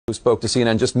who spoke to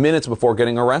CNN just minutes before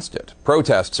getting arrested.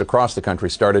 Protests across the country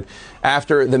started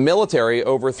after the military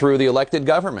overthrew the elected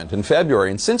government in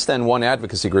February. And since then, one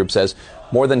advocacy group says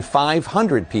more than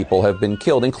 500 people have been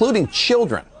killed, including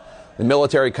children. The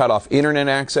military cut off internet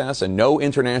access, and no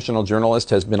international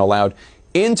journalist has been allowed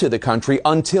into the country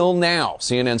until now.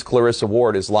 CNN's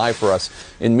ClarissaWard is live for us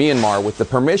in Myanmar with the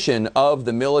permission of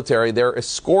the military. They're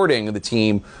escorting the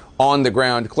team on the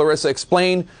ground. Clarissa,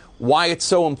 explain why it's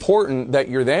so important that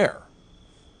you're there.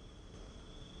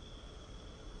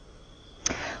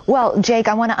 Well, Jake,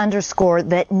 I want to underscore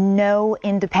that no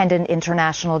independent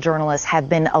international journalists have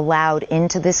been allowed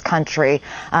into this country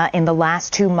in the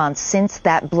last 2 months since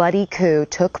that bloody coup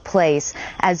took place.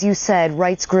 As you said,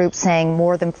 rights groups saying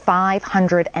more than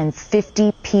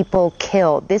 550 people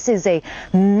killed. This is a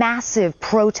massive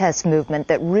protest movement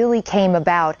that really came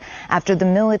about after the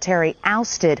military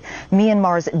ousted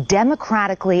Myanmar's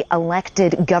democratically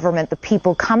elected government, the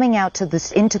people coming out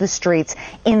into the streets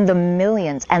in the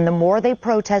millions. And the more they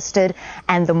protested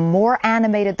and the more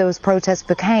animated those protests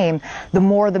became, the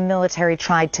more the military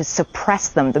tried to suppress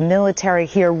them. The military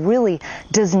here really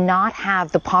does not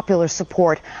have the popular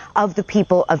support of the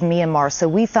people of Myanmar. So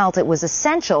we felt it was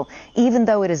essential, even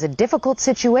though it is a difficult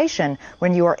situation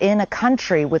when you are in a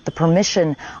country with the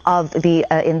permission of the,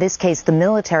 in this case, the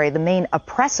military, the main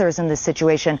oppressors in this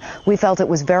situation, we felt it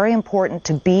was very important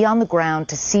to be on the ground,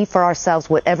 to see for ourselves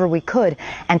whatever we could,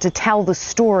 and to tell the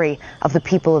story of the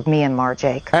people of Myanmar,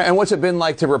 Jake. And what's it been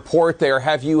like to report there?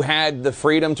 Have you had the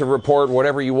freedom to report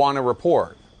whatever you want to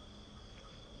report?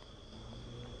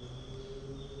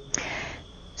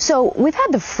 So we've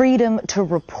had the freedom to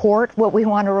report what we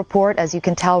want to report. As you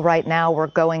can tell right now, we're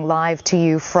going live to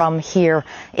you from here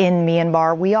in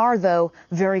Myanmar. We are, though,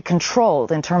 very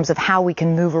controlled in terms of how we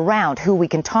can move around, who we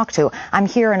can talk to. I'm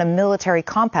here in a military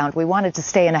compound. We wanted to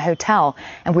stay in a hotel,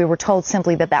 and we were told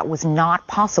simply that that was not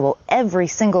possible. Every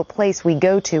single place we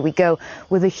go to, we go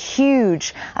with a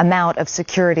huge amount of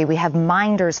security. We have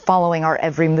minders following our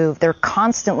every move. They're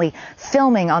constantly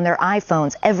filming on their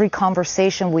iPhones every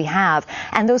conversation we have.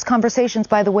 And those conversations,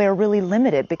 by the way, are really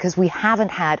limited because we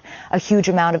haven't had a huge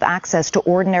amount of access to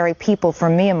ordinary people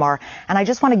from Myanmar. And I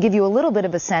just want to give you a little bit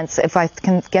of a sense, if I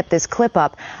can get this clip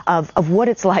up, of what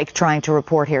it's like trying to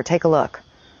report here. Take a look.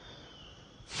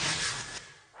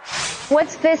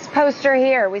 What's this poster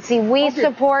here? We see "We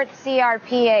support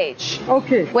CRPH."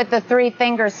 Okay. With the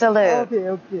three-finger salute.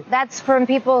 Okay. That's from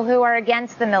people who are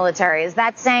against the military. Is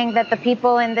that saying that the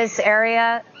people in this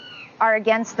area are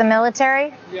against the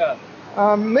military? Yeah.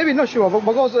 Maybe not sure,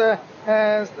 because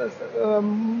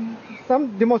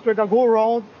some demonstrators go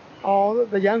around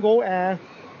the Yangon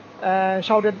and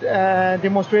shouted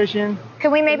demonstration.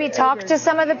 Can we maybe talk to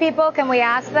some of the people? Can we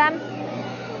ask them?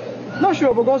 Not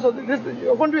sure, because this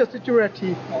according to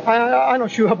security. I'm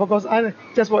not sure, because I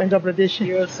just for interpretation.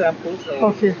 Your samples.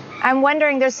 Okay. I'm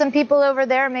wondering, there's some people over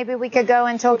there. Maybe we could go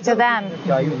and talk to them.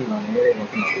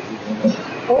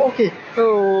 Oh, okay.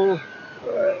 So.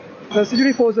 The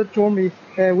security forces told me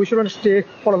we shouldn't stay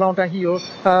for a long time here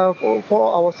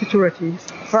for our security.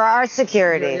 For our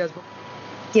security. Yes.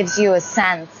 Gives you a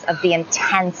sense of the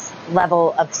intense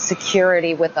level of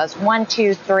security with us. 1,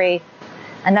 2, 3,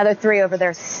 another 3 over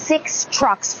there. 6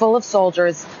 trucks full of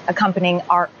soldiers accompanying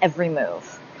our every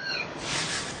move.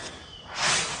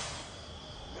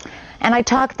 And I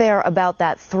talked there about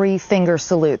that three-finger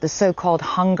salute, the so-called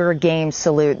Hunger Games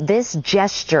salute. This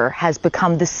gesture has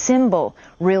become the symbol,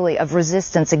 really, of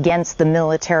resistance against the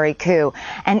military coup.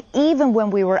 And even when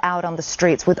we were out on the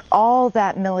streets with all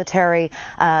that military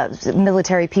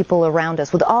people around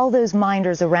us, with all those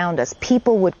minders around us,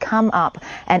 people would come up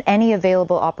at any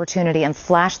available opportunity and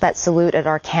flash that salute at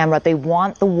our camera. They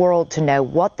want the world to know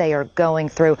what they are going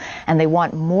through, and they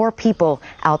want more people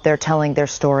out there telling their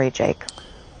story, Jake.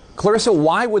 Clarissa,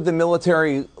 why would the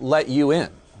military let you in?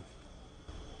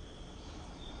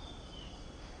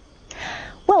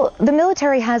 Well, the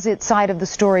military has its side of the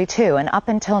story, too, and up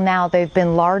until now, they've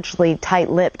been largely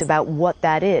tight-lipped about what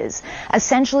that is.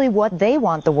 Essentially, what they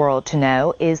want the world to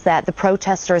know is that the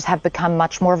protesters have become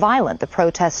much more violent. The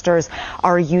protesters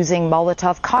are using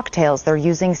Molotov cocktails. They're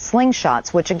using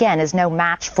slingshots, which, again, is no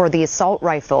match for the assault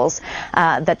rifles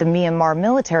that the Myanmar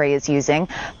military is using.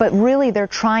 But really, they're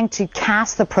trying to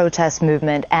cast the protest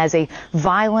movement as a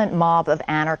violent mob of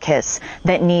anarchists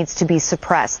that needs to be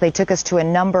suppressed. They took us to a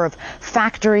number of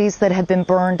factories factories that have been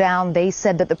burned down. They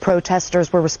said that the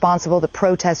protesters were responsible. The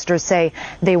protesters say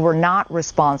they were not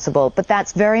responsible. But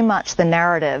that's very much the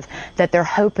narrative that they're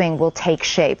hoping will take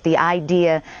shape. The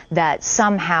idea that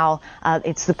somehow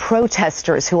it's the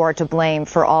protesters who are to blame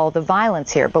for all the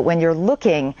violence here. But when you're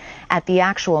looking at the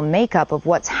actual makeup of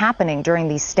what's happening during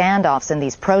these standoffs and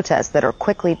these protests that are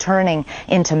quickly turning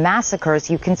into massacres,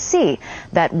 you can see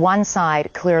that one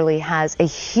side clearly has a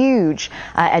huge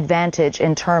advantage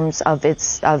in terms of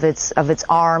its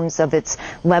arms, of its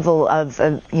level of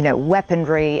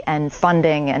weaponry and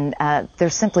funding, and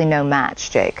there's simply no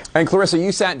match, Jake. And Clarissa,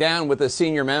 you sat down with a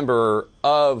senior member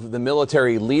of the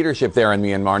military leadership there in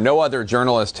Myanmar. No other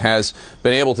journalist has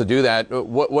been able to do that.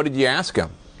 What did you ask him?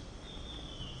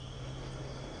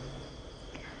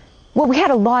 Well, we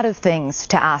had a lot of things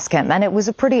to ask him, and it was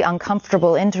a pretty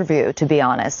uncomfortable interview, to be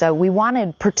honest. So we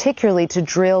wanted particularly to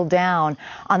drill down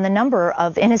on the number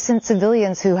of innocent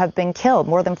civilians who have been killed.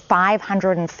 More than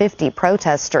 550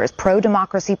 protesters,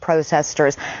 pro-democracy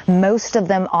protesters, most of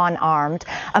them unarmed,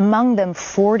 among them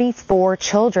 44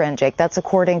 children, Jake. That's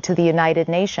according to the United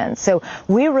Nations. So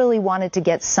we really wanted to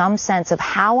get some sense of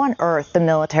how on earth the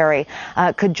military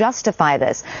could justify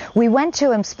this. We went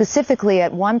to him specifically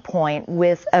at one point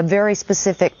with a very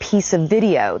specific piece of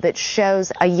video that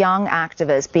shows a young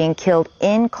activist being killed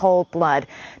in cold blood,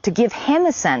 to give him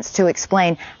a sense to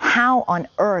explain how on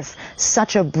earth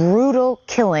such a brutal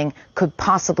killing could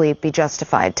possibly be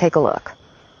justified. Take a look.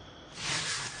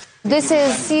 This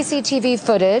is CCTV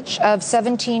footage of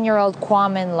 17-year-old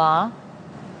Kwame La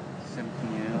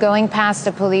going past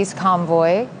a police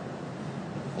convoy.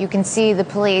 You can see the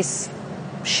police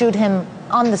shoot him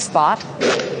on the spot.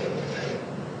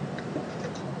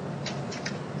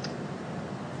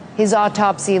 His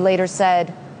autopsy later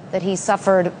said that he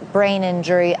suffered brain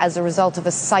injury as a result of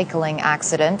a cycling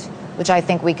accident, which I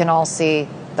think we can all see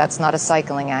that's not a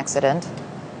cycling accident.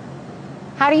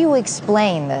 How do you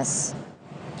explain this?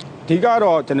 If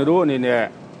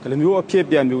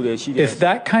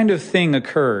that kind of thing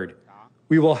occurred,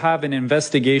 we will have an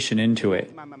investigation into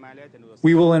it.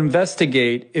 We will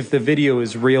investigate if the video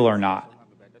is real or not.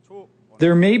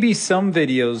 There may be some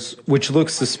videos which look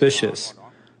suspicious,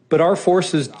 but our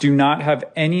forces do not have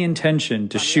any intention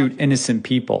to shoot innocent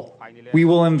people. We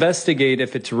will investigate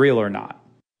if it's real or not.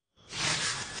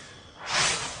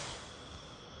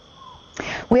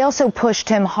 We also pushed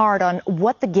him hard on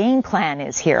what the game plan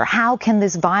is here. How can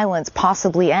this violence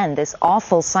possibly end, this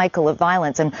awful cycle of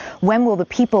violence, and when will the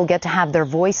people get to have their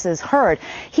voices heard?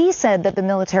 He said that the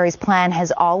military's plan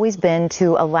has always been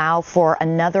to allow for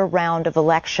another round of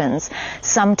elections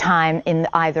sometime in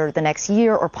either the next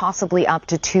year or possibly up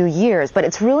to 2 years. But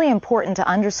it's really important to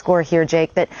underscore here,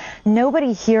 Jake, that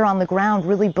nobody here on the ground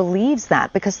really believes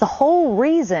that, because the whole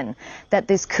reason that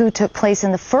this coup took place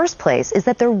in the first place is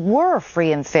that there were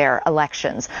free and fair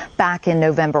elections back in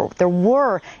November. There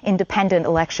were independent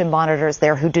election monitors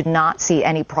there who did not see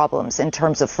any problems in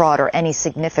terms of fraud or any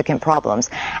significant problems.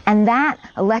 And that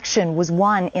election was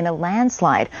won in a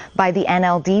landslide by the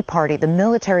NLD party. The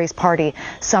military's party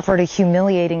suffered a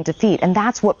humiliating defeat, and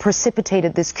that's what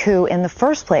precipitated this coup in the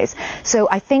first place. So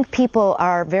I think people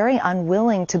are very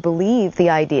unwilling to believe the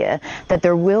idea that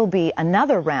there will be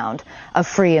another round of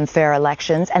free and fair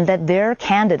elections, and that their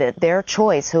candidate, their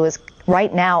choice, who is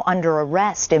right now under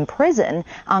arrest in prison,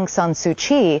 Aung San Suu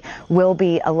Kyi, will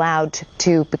be allowed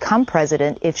to become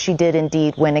president if she did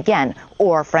indeed win again.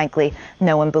 Or, frankly,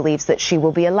 no one believes that she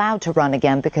will be allowed to run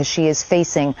again because she is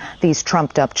facing these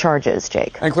trumped-up charges,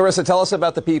 Jake. And Clarissa, tell us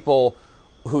about the people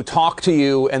who talked to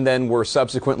you and then were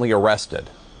subsequently arrested.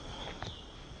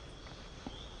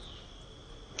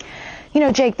 You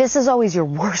know, Jake, this is always your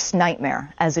worst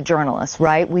nightmare as a journalist,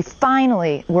 right? We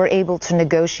finally were able to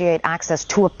negotiate access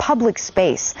to a public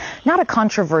space, not a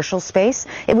controversial space.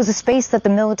 It was a space that the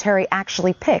military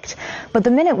actually picked. But the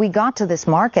minute we got to this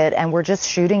market and were just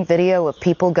shooting video of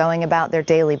people going about their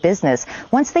daily business,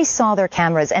 once they saw their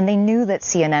cameras and they knew that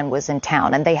CNN was in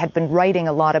town and they had been writing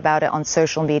a lot about it on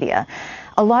social media,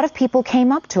 a lot of people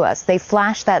came up to us. They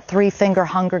flashed that three-finger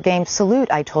Hunger Games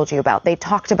salute I told you about. They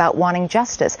talked about wanting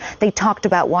justice. They talked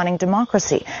about wanting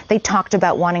democracy. They talked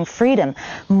about wanting freedom.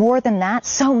 More than that,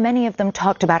 so many of them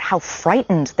talked about how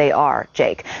frightened they are,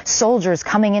 Jake. Soldiers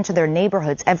coming into their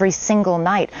neighborhoods every single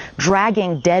night,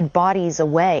 dragging dead bodies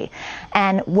away.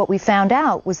 And what we found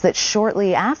out was that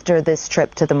shortly after this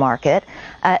trip to the market,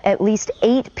 at least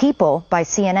 8 people, by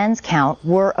CNN's count,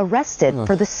 were arrested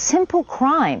for the simple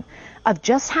crime of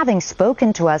just having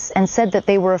spoken to us and said that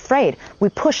they were afraid. We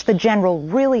pushed the general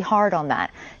really hard on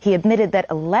that. He admitted that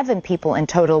 11 people in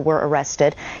total were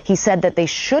arrested. He said that they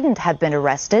shouldn't have been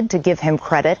arrested, to give him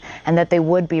credit, and that they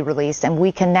would be released. And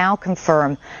we can now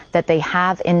confirm that they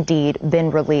have indeed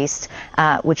been released,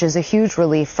 which is a huge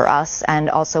relief for us. And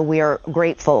also we are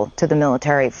grateful to the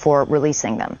military for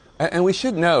releasing them. And we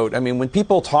should note, I mean, when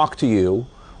people talk to you,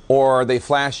 or they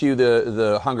flash you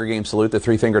the Hunger Games salute, the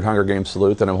three-fingered Hunger Games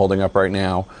salute that I'm holding up right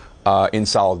now, in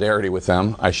solidarity with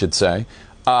them, I should say.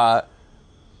 That's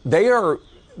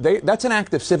an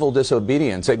act of civil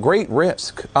disobedience at great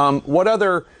risk. What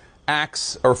other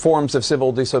acts or forms of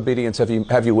civil disobedience have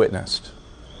you witnessed?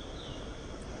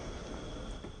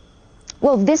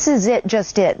 Well, this is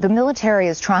just it. The military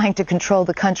is trying to control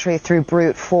the country through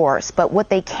brute force, but what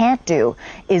they can't do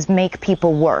is make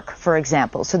people work, for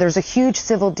example. So there's a huge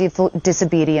civil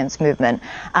disobedience movement.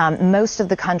 Most of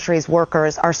the country's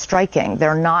workers are striking.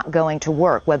 They're not going to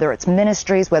work, whether it's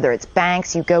ministries, whether it's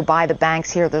banks. You go by the banks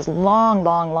here, there's long,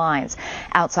 long lines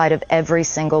outside of every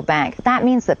single bank. That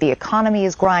means that the economy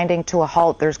is grinding to a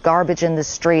halt. There's garbage in the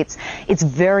streets. It's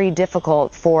very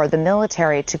difficult for the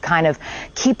military to kind of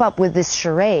keep up with this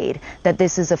charade that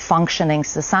this is a functioning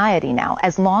society now.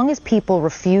 As long as people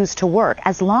refuse to work,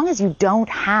 as long as you don't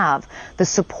have the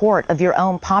support of your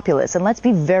own populace, and let's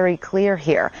be very clear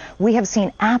here, we have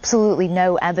seen absolutely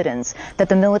no evidence that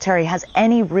the military has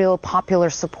any real popular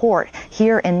support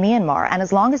here in Myanmar. And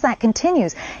as long as that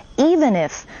continues, even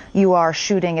if you are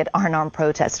shooting at unarmed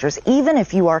protesters, even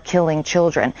if you are killing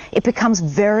children, it becomes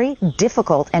very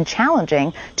difficult and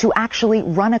challenging to actually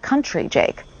run a country,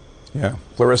 Jake. Yeah.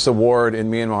 ClarissaWard in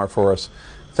Myanmar for us.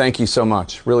 Thank you so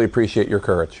much. Really appreciate your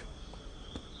courage.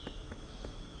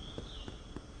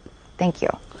 Thank you.